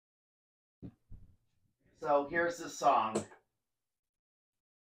So here's the song.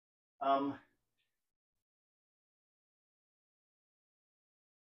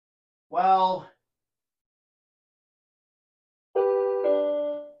 Well,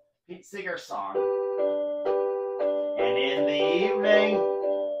 Pete Seeger song. And in the evening,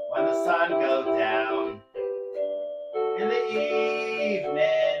 when the sun goes down, in the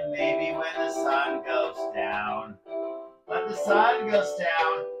evening, maybe when the sun goes down, when the sun goes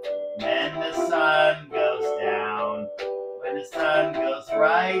down, when the sun goes down, when the sun goes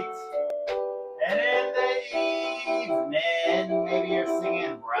right, and in the evening, maybe you're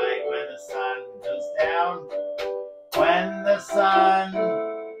singing right when the sun goes down, when the sun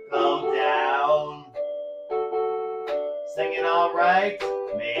goes down, singing all right,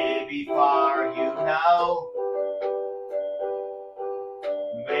 maybe far you know,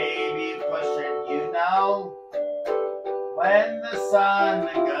 maybe pushing you know, when the sun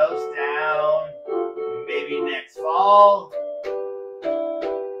goes down, maybe next fall,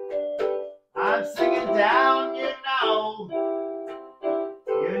 I'm singing down, you know,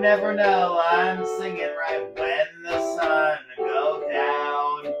 you never know, I'm singing right when the sun goes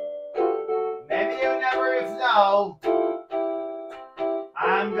down, maybe you never know,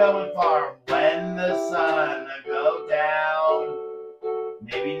 I'm going far when the sun goes down,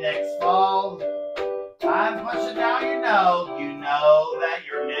 maybe next fall, I'm pushing down, you know that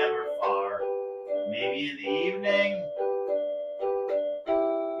you're never far, maybe in the evening,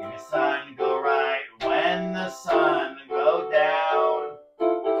 if the sun go right when the sun go down,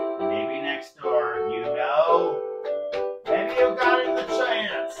 maybe next door, you know, maybe you got in the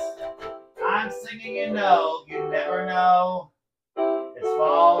chance, I'm singing, you know, you never know, it's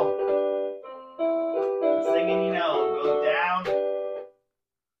fall.